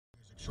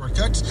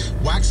Shortcuts,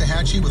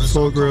 Waxahachie with a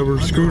Saw grabber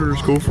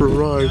scooters, go for a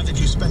ride. Now that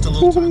you spent a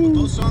little time with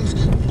both songs,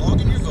 log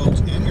in your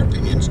votes and your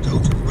opinions. Go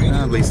to radio.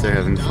 At least they're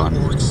having fun.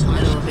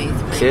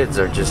 Kids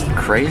are just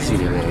crazy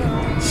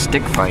today.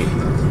 Stick fight.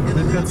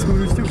 They've got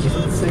scooters too. Is it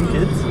the same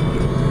kids?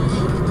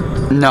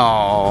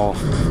 No.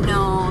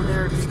 No,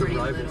 they're pretty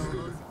little.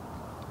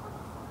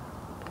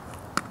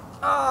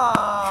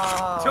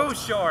 Oh! Too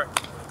short.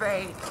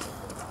 Great.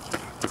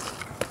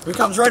 He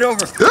comes right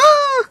over.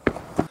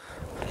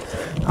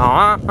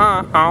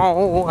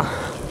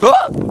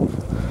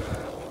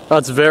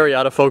 That's very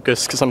out of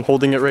focus because I'm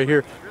holding it right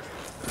here.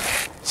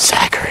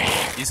 Zachary.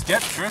 He's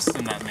get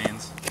Tristan, that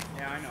means.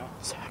 Yeah, I know.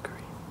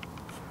 Zachary.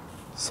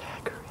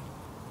 Zachary.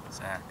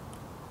 Zach.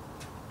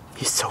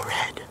 He's so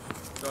red.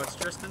 So it's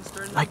Tristan's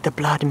turn? Like the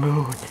blood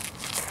moon.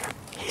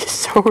 He's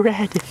so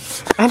red.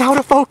 And out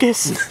of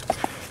focus.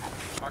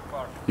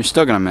 You're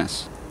still gonna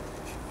miss.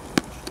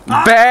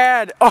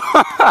 Bad!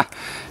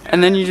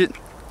 And then you just...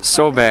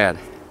 So bad.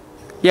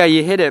 Yeah,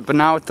 you hit it, but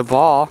not with the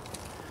ball.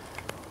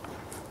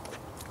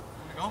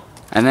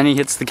 And then he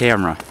hits the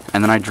camera.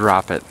 And then I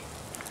drop it.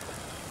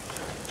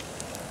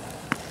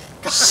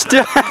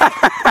 Still...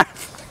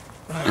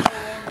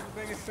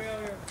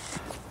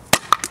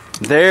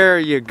 There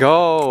you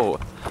go.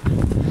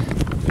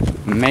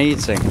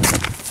 Amazing.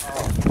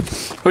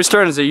 Whose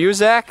turn is it? You,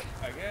 Zach?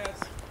 I guess.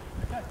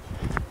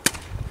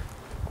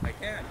 I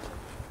can.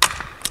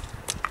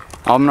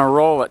 I'm gonna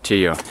roll it to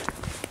you.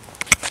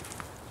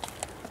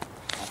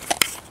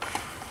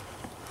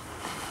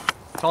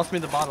 Toss me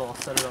the bottle, I'll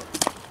set it up.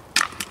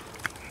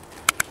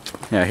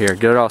 Yeah, here,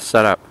 get it all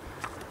set up.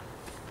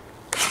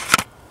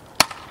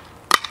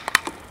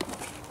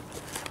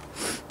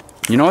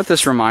 You know what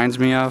this reminds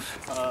me of?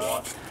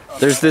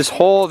 There's this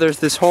whole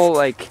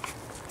like...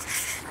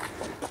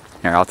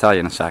 Here, I'll tell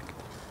you in a sec.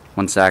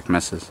 When Zach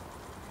misses.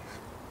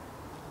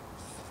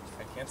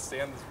 I can't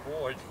stay on this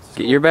board.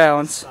 Get your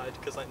balance.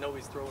 Because I know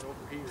he's throwing over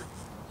here.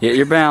 Get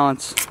your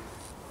balance.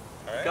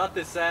 All right. Got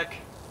this, Zach.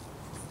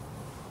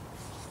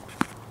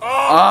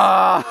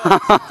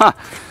 Oh!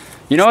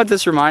 You know what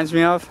this reminds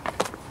me of?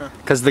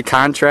 Because the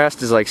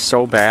contrast is like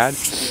so bad.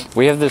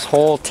 We have this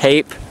whole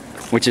tape,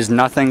 which is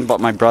nothing but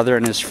my brother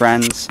and his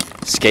friends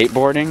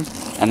skateboarding,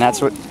 and that's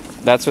what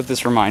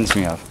this reminds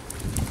me of.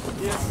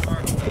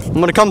 I'm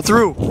gonna come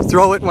through.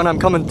 Throw it when I'm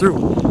coming through.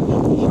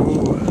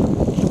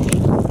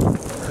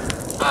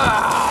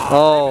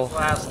 Oh,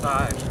 Last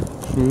time.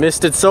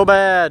 missed it so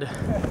bad.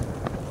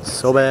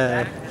 So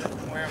bad.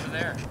 Somewhere over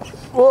there.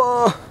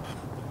 Whoa.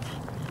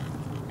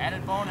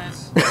 Added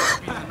bonus. Be the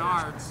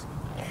Nards.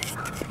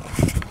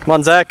 Come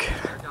on, Zach.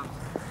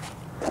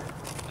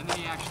 And then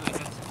he actually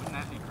hits it. Wouldn't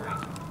that be great?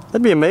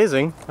 That'd be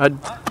amazing. I'd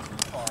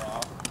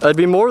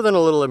be more than a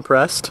little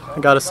impressed, I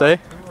gotta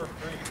say.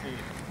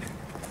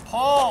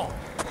 Paul!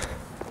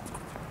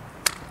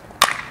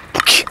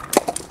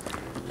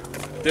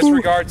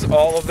 Disregards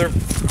all of their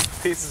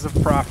pieces of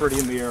property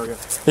in the area.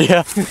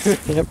 Yeah,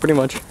 yeah, pretty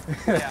much.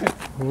 Yeah.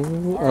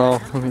 Ooh, oh,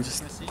 let me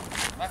just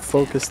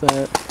focus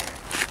that.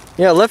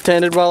 Yeah,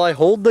 left-handed while I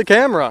hold the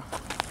camera.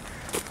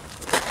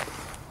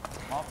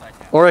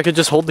 Or I could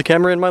just hold the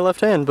camera in my left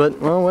hand, but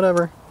well,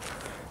 whatever.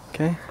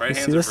 Okay, Right you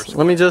hands see are this? for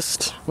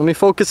Let me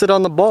focus it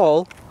on the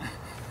ball,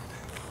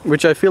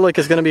 which I feel like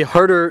is going to be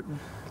harder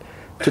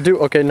to do.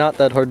 Okay, not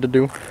that hard to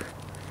do.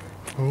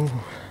 Ooh.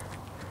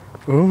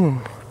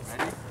 Ooh.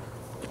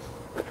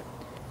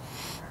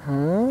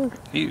 Huh?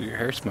 Ew, your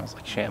hair smells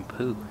like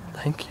shampoo.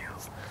 Thank you.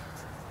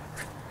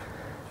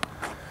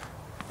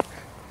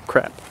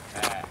 Crap.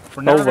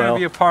 We're never Oh, going to well.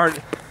 be a part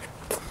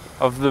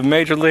of the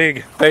Major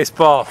League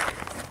Baseball.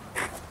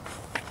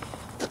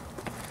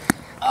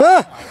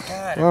 Ah!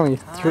 Oh, you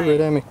threw it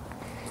at me.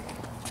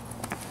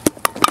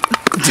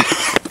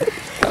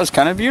 That was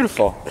kind of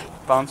beautiful.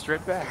 Bounced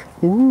right back.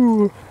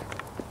 Ooh.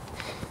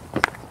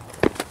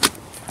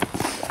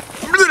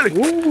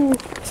 Ooh.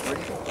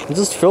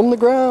 Just film the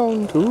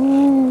ground.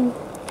 Ooh.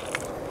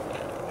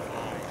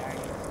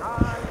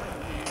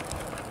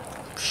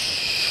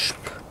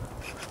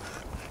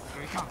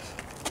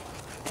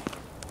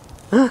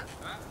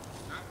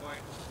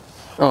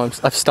 Oh,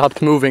 I've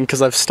stopped moving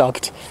because I've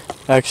stopped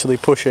actually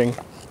pushing. You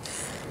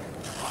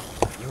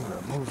were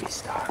a movie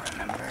star,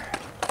 remember?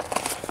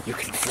 You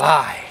can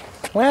fly.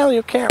 Well,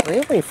 you can't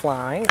really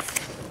fly,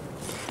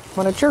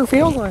 but it sure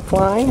feels like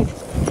flying.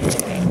 Goes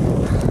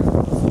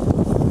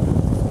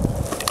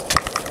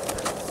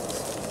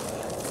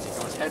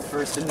head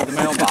first into the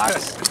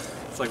mailbox.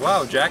 It's like,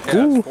 wow, Jackass,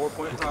 Ooh.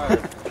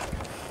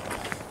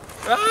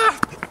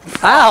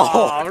 4.5. Ow!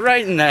 Oh,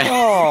 right in there.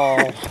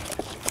 Oh.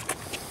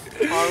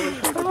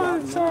 Oh,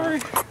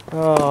 sorry.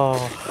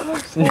 Oh.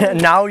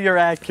 Now you're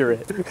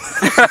accurate.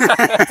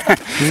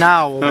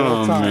 Now,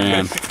 Oh,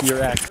 man.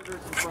 You're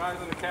accurate. Surprise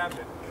in the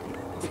cabinet.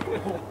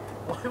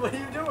 What are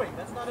you doing?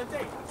 That's not a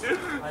date.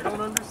 I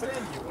don't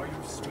understand you. Are you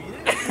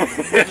Swedish?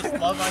 You just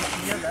love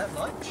IKEA that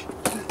much?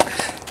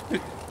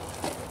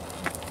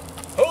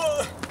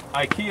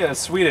 IKEA is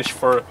Swedish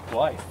for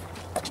life.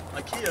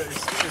 IKEA is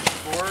Swedish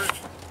for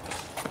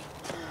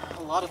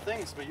a lot of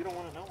things, but you don't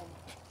want to know them.